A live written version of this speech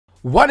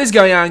What is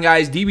going on,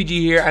 guys? DBG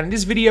here, and in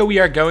this video we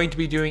are going to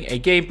be doing a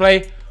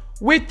gameplay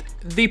with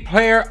the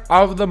player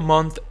of the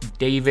month,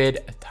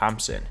 David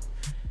Thompson.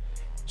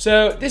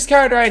 So this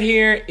card right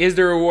here is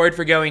the reward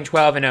for going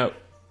 12-0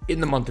 in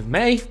the month of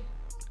May,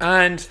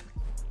 and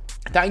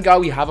thank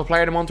God we have a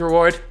player of the month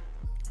reward,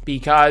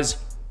 because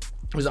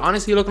it was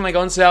honestly looking like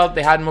unsell.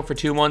 They had him up for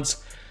 2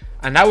 months,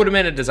 and that would have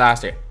been a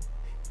disaster.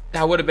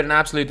 That would have been an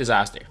absolute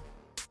disaster.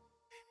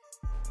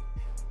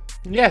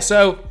 Yeah,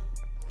 so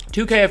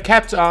 2K have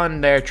kept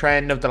on their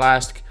trend of the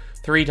last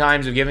 3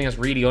 times of giving us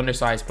really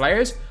undersized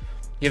players,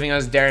 giving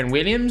us Darren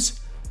Williams,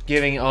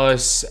 giving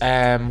us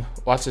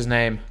what's his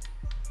name?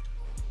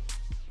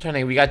 I'm trying to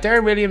think. We got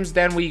Darren Williams,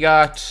 then we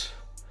got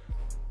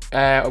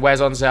Wes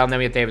Unseld, and then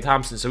we have David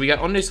Thompson. So we got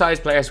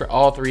undersized players for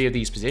all 3 of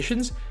these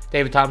positions.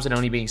 David Thompson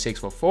only being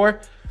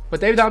 6'4", but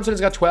David Thompson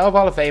has got 12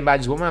 Hall of Fame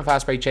badges, 1-man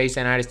fast break, chase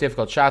down artist,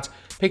 difficult shots,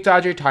 pick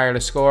dodger,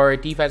 tireless scorer,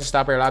 defensive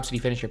stopper, lapsity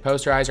finisher,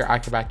 posterizer,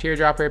 acrobat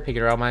teardropper, pick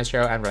and roll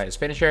maestro, and relentless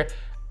finisher,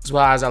 as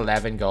well as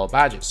 11 gold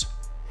badges.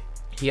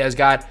 He has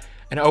got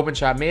an open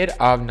shot mid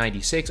of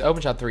 96,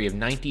 open shot 3 of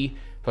 90,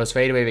 post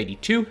fadeaway of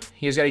 82.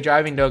 He has got a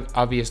driving dunk,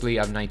 obviously,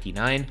 of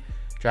 99,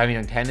 driving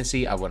dunk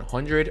tendency of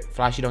 100,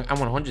 flashy dunk, and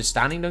 100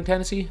 standing dunk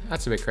tendency.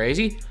 That's a bit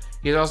crazy.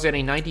 He's also got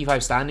a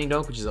 95 standing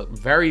dunk, which is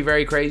very,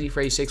 very crazy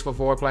for a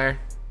 6'4" player.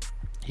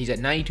 He's at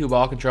 92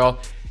 ball control,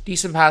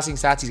 decent passing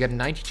stats. He's got a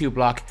 92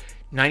 block,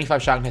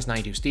 95 shot contest,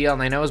 92 steal,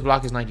 and I know his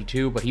block is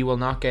 92, but he will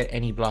not get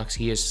any blocks.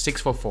 He is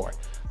 6'4".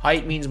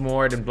 Height means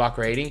more than block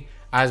rating,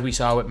 as we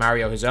saw with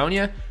Mario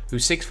Hezonja,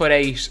 who's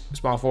 6'8",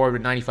 small forward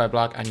with 95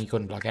 block, and he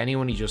couldn't block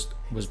anyone. He just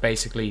was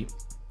basically,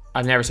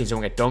 I've never seen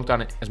someone get dunked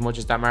on it as much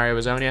as that Mario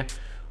Hezonja.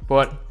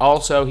 But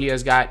also he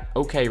has got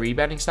okay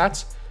rebounding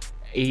stats,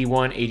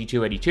 81,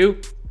 82,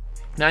 82,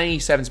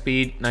 97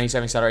 speed,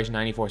 97 acceleration,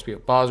 94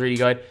 speed. Ball's really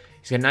good.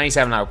 He's got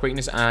 97 lateral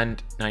quickness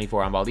and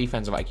 94 on ball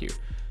defensive IQ.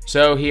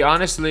 So he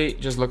honestly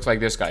just looks like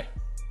this guy.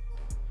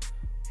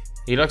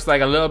 He looks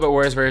like a little bit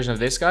worse version of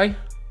this guy.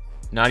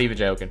 Not even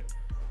joking.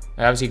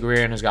 Obviously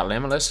Guerin has got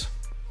limitless.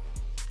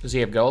 Does he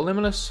have gold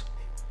limitless?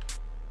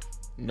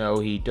 No,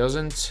 he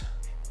doesn't.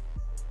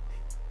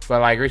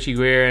 But like Richie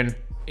Guerin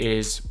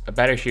is a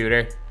better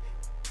shooter.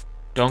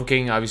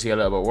 Dunking obviously a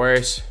little bit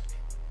worse.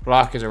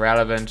 Block is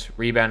irrelevant.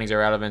 Rebounding is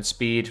irrelevant.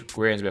 Speed,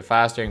 Guerin's a bit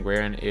faster, and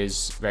Guerin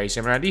is very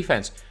similar on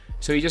defense.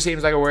 So he just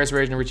seems like a worse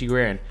version of Richie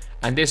Guerin.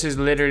 And this is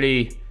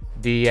literally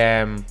the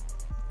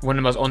one of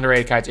the most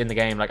underrated cards in the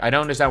game. Like, I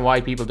don't understand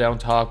why people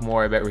don't talk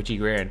more about Richie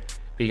Guerin,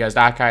 because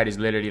that card is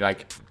literally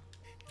like,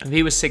 if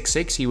he was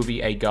 6'6", he would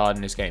be a god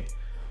in this game.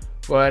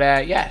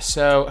 But yeah,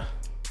 so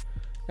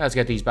let's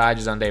get these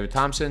badges on David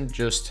Thompson,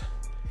 just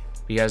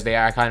because they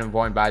are kind of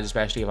important badges,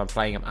 especially if I'm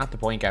playing him at the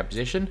point guard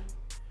position.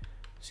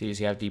 See, does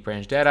he have deep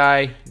range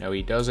Deadeye? No,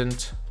 he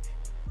doesn't.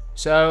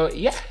 So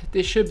yeah,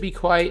 this should be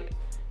quite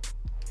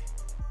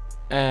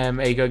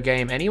a good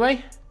game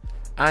anyway,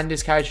 and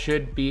this card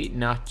should be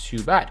not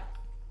too bad.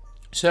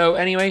 So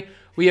anyway,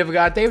 we have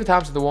got David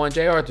Thompson at the 1,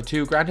 JR at the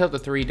 2, Grant Hill at the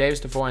 3, Davis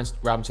at the 4, and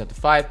Robinson at the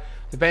 5.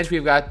 The bench,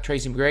 we've got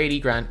Tracy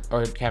McGrady,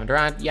 Kevin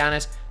Durant,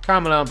 Giannis,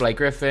 Karl Malone, Blake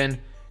Griffin,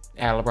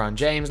 LeBron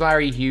James,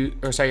 Larry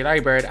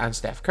Bird, and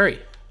Steph Curry.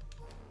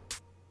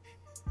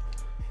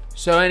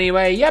 So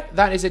anyway, yep,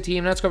 that is a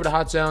team. Let's go over the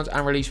hot zones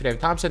and release for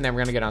David Thompson, then we're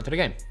going to get on to the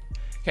game.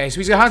 Okay,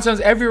 so he's got hot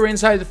zones everywhere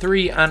inside the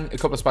 3 and a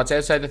couple of spots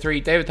outside the 3.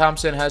 David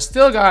Thompson has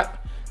still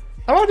got,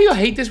 a lot of people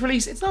hate this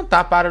release. It's not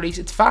that bad a release.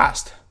 It's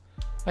fast.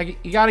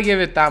 Like, you got to give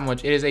it that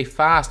much. It is a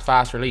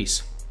fast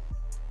release.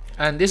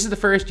 And this is the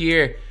first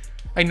year.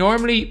 Like,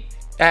 normally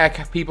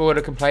people would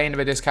have complained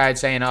about this card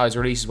saying, oh, his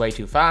release is way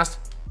too fast.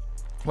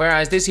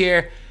 Whereas this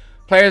year,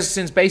 players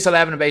since base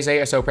 11 and base 8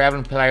 are so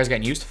prevalent, players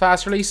getting used to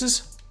fast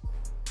releases.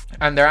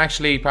 And they're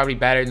actually probably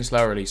better than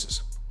slow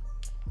releases.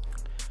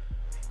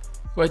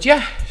 But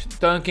yeah,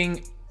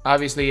 dunking,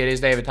 obviously it is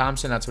David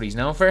Thompson. That's what he's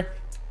known for.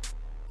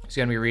 He's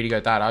going to be really good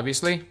at that,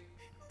 obviously.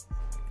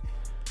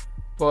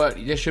 But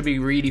this should be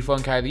really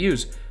fun card to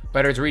use.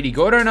 Whether it's really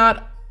good or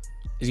not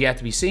is yet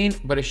to be seen,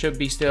 but it should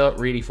be still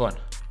really fun.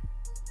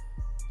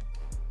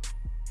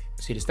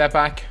 See the step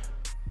back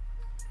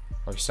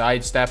or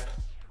side step.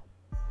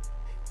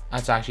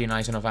 That's actually a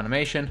nice enough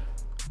animation.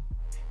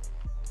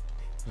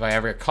 If I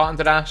ever get caught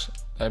into that,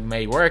 that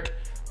may work.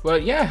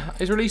 But yeah,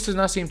 his release does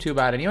not seem too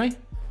bad anyway.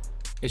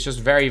 It's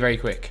just very, very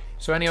quick.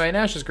 So anyway,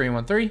 now it's just green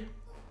 1-3.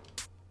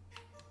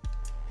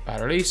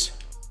 Bad release.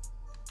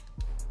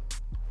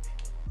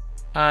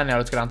 And now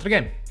let's get on to the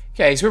game.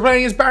 Okay, so we're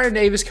playing against Baron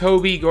Davis,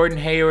 Kobe, Gordon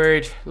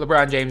Hayward,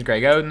 LeBron James,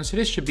 Greg Oden. So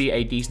this should be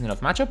a decent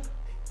enough matchup.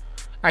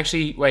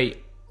 Actually,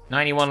 wait,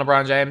 91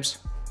 LeBron James.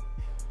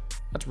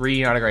 That's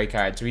really not a great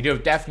card. So we do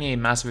have definitely a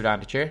massive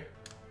advantage here.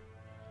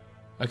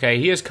 Okay,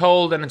 he is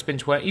cold and it's been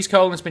he's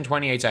cold and it's been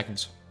 28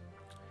 seconds.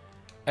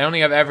 I don't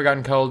think I've ever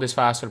gotten cold this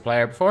fast with a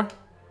player before.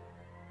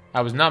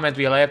 That was not meant to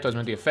be a layup, that was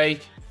meant to be a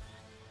fake.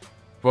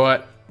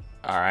 But,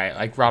 alright,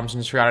 like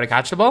Robinson just forgot how to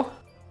catch the ball.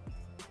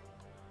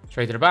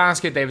 Straight to the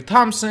basket, David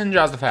Thompson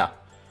draws the foul.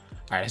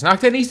 Alright, let's knock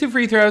down these 2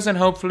 free throws and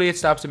hopefully it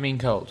stops him being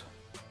cold.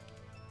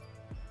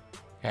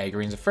 Okay,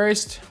 Green's the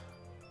first.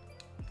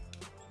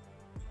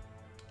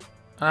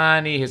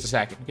 And he hits the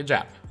second. Good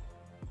job.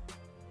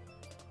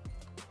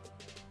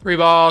 Free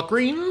ball,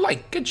 green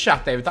light. Good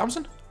shot, David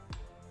Thompson.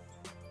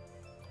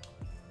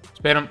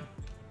 Spin him.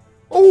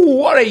 Oh,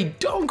 what a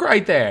dunk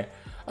right there.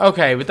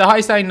 Okay, with the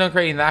high standing dunk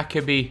rating, that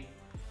could be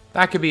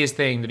his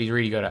thing that he's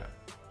really good at.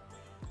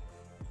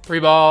 Free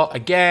ball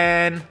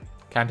again.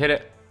 Can't hit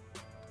it.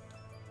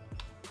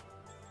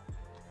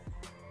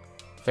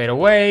 Fade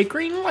away.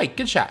 Green light.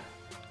 Good shot.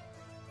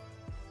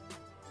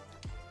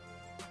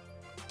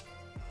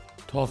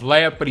 Tough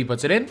layup, but he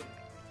puts it in.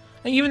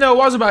 And even though it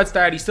was a bad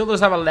start, he still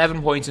does have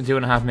 11 points in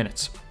 2.5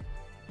 minutes.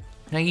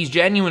 I think he's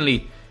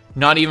genuinely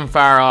not even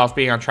far off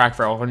being on track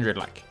for 100,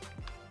 like.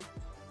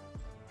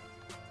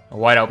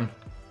 Wide open.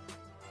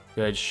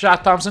 Good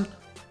shot, Thompson.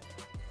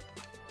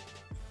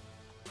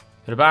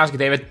 To the basket,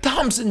 David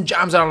Thompson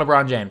jams out on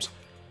LeBron James.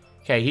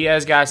 Okay, he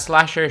has got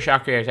slasher,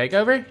 shot creator,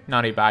 takeover.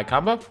 Not a bad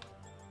combo.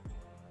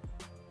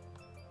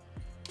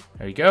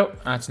 There we go.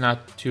 That's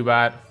not too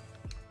bad.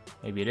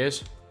 Maybe it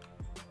is.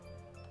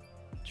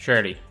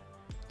 Surely.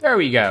 There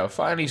we go.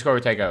 Finally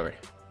scored a takeover.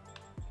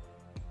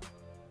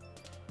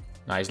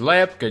 Nice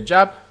layup. Good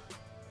job.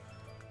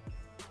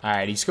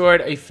 Alright, he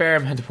scored a fair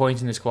amount of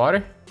points in this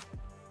quarter.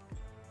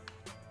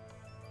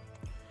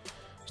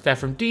 Steph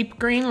from deep.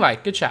 Green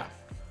light. Good shot.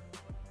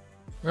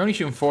 We're only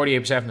shooting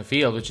 48% from the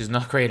field, which is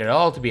not great at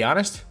all, to be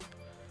honest.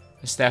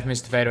 Steph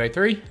missed the fadeaway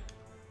 3.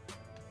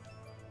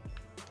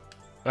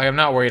 Like, I'm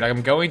not worried. Like,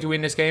 I'm going to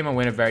win this game and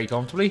win it very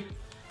comfortably.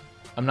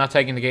 I'm not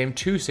taking the game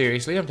too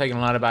seriously. I'm taking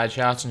a lot of bad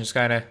shots and just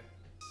kind of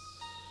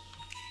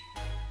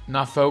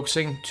not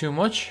focusing too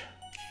much.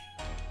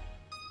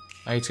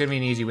 Like, it's going to be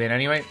an easy win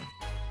anyway.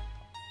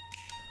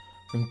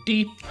 From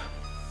deep.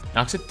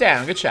 Knocks it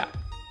down. Good shot.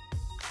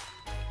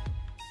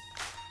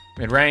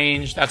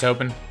 Mid-range. That's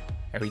open.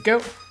 There we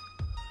go.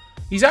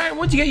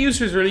 Once you get used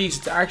to his release,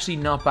 it's actually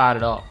not bad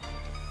at all.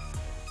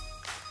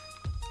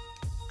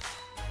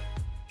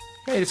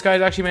 Okay, this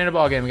guy's actually made a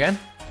ball game again.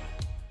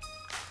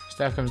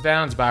 Steph comes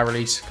down. It's a bad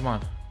release. Come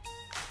on.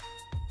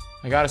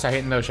 I gotta start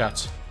hitting those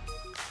shots.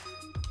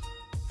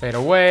 Fade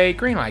away.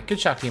 Green light. Good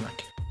shot,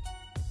 T-Mac.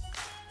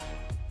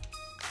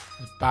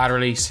 Bad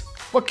release.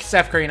 What?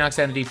 Steph Curry knocks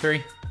down the deep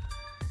 3.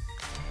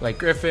 Blake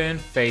Griffin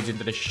fades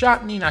into the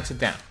shot and he knocks it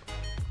down.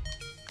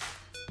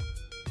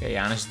 Okay,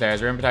 Giannis is there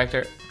as a rim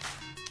protector.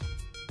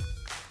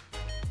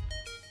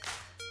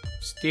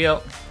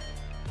 Steal.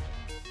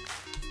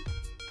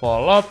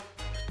 Pull up.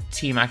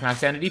 T-Mac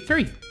knocks down the deep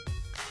 3.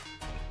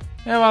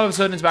 Now all of a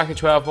sudden it's back to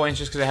 12 points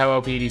just because of how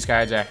OP these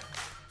cards are.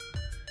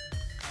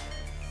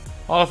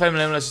 Hall of Fame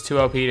Limitless is too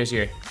OP this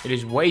year. It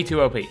is way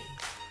too OP.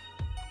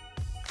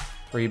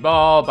 Free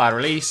ball, bad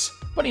release,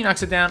 but he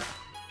knocks it down.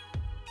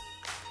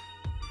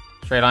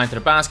 Straight line to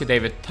the basket,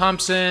 David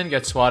Thompson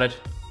gets swatted.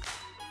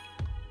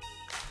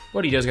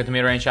 But he does get the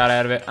mid-range shot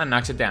out of it and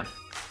knocks it down.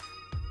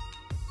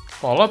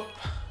 Ball up.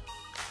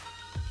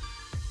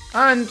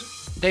 And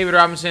David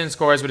Robinson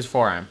scores with his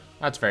forearm.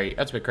 That's a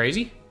bit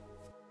crazy.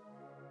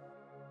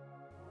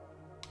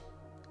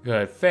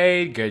 Good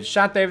fade, good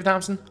shot, David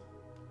Thompson.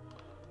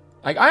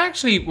 Like, I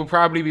actually will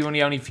probably be one of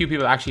the only few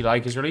people that actually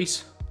like his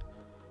release.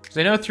 Because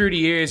I know through the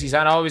years, he's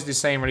had always the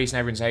same release and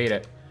everyone's hated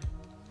it.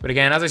 But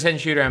again, as I said in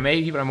Shooter,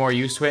 maybe people are more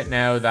used to it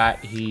now that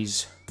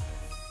he's...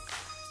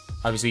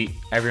 Obviously,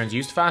 everyone's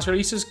used to fast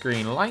releases.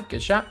 Green light,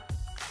 good shot.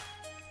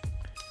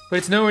 But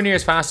it's nowhere near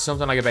as fast as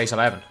something like a base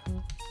 11.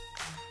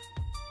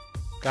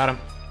 Got him.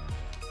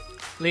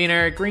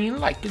 Leaner, green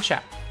light, good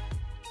shot.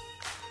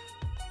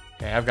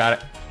 Okay, I've got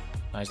it.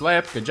 Nice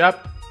layup, good job.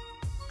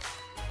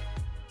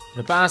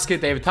 The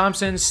basket, David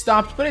Thompson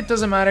stopped, but it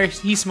doesn't matter.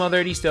 He's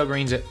smothered, he still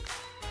greens it.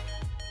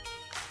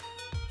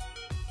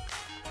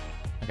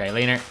 Okay,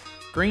 Leaner,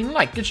 green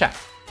light, good shot.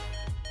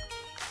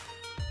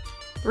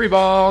 3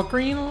 ball,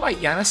 green light,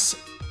 Giannis.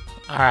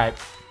 Alright.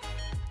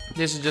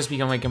 This has just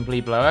become a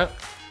complete blowout.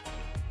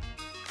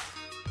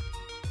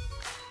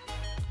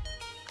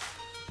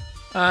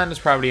 And that's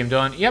probably him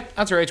done. Yep,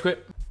 that's a rage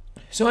quit.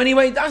 So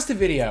anyway, that's the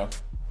video.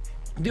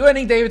 Do I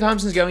think David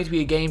Thompson's going to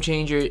be a game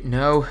changer?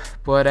 No.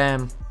 But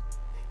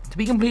to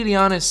be completely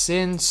honest,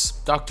 since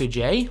Dr.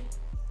 J,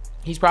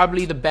 he's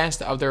probably the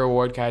best of the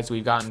reward cards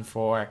we've gotten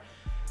for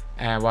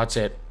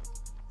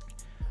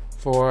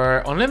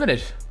for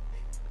Unlimited.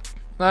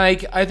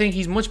 Like, I think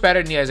he's much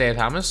better than the Isaiah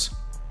Thomas.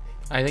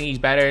 I think he's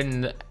better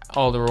than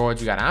all the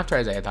rewards we got after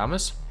Isaiah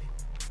Thomas.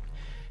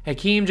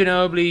 Hakeem,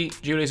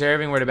 Ginobili, Julius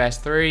Erving were the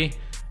best 3.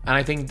 And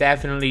I think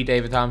definitely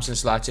David Thompson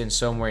slots in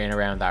somewhere in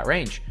around that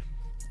range.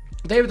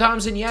 David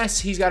Thompson, yes,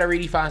 he's got a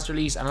really fast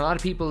release. And a lot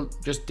of people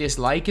just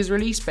dislike his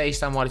release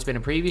based on what it's been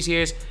in previous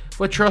years.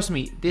 But trust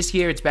me, this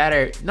year it's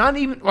better. Not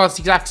even, well, it's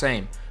the exact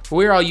same. But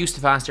we're all used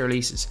to faster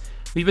releases.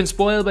 We've been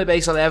spoiled by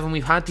base 11.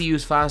 We've had to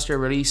use faster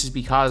releases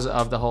because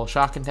of the whole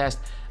shot contest.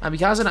 And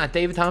because of that,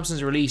 David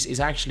Thompson's release is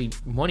actually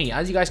money.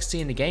 As you guys can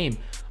see in the game,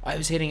 I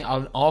was hitting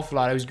an awful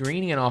lot. I was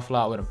greening an awful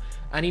lot with him.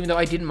 And even though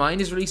I didn't mind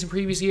his release in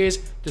previous years,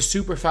 the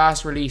super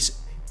fast release,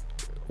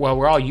 well,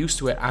 we're all used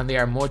to it. And they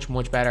are much,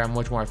 much better and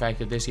much more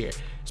effective this year.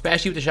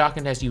 Especially with the shot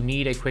contest, you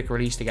need a quick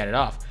release to get it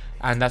off.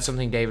 And that's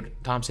something David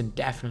Thompson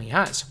definitely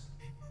has.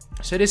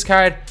 So this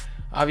card,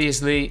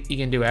 obviously, he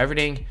can do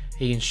everything.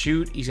 He can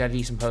shoot. He's got a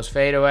decent post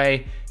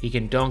fadeaway. He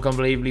can dunk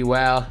unbelievably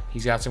well.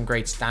 He's got some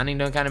great standing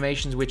dunk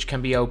animations, which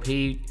can be OP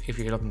if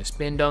you're looking to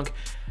spin dunk.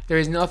 There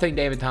is nothing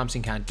David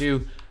Thompson can't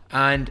do.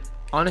 And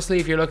honestly,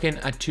 if you're looking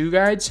at 2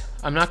 guards,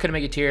 I'm not going to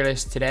make a tier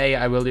list today.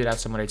 I will do that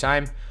some other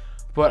time.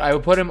 But I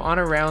will put him on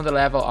around the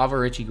level of a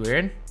Richie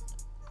Guerin.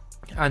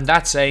 And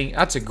that's a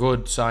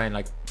good sign.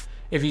 Like,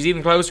 if he's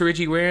even close to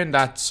Richie Guerin,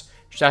 that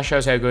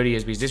shows how good he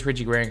is, because this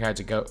Richie Guerin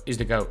card is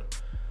the GOAT.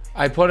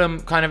 I put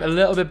him kind of a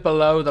little bit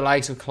below the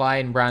likes of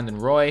Clyde and Brandon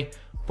Roy,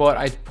 but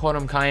I put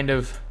him kind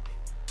of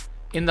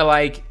in the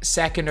like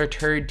 2nd or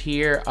 3rd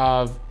tier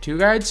of 2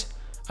 guards.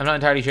 I'm not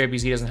entirely sure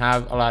because he doesn't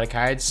have a lot of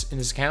cards in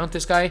his account,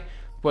 this guy,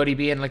 but he'd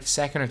be in like the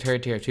 2nd or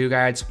 3rd tier of 2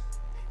 guards.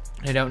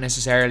 I don't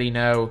necessarily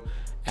know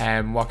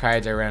what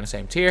cards are around the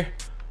same tier,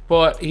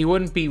 but he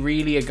wouldn't be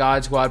really a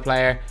God Squad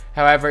player.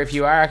 However, if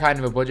you are kind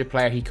of a budget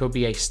player, he could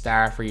be a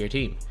star for your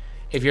team.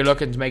 If you're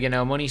looking to make a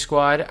no money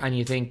squad and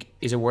you think,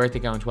 is it worth it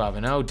going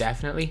 12-0?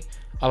 Definitely.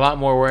 A lot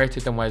more worth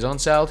it than Wes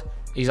Unseld.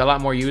 He's a lot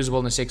more usable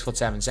in the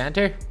 6'7"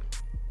 center.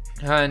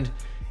 And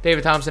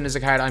David Thompson is a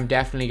card I'm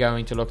definitely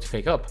going to look to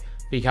pick up,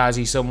 because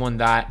he's someone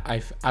that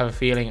I have a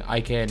feeling I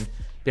can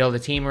build a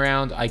team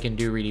around, I can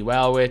do really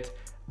well with,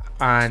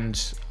 and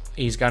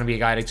he's going to be a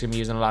guy that's going to be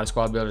using a lot of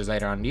squad builders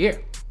later on in the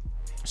year.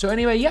 So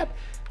anyway, yep,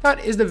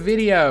 that is the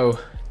video.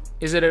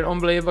 Is it an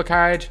unbelievable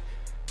card?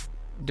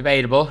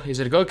 Debatable. Is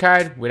it a good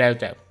card? Without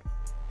doubt.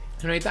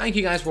 Anyway, thank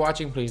you guys for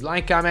watching. Please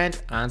like,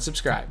 comment, and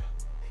subscribe.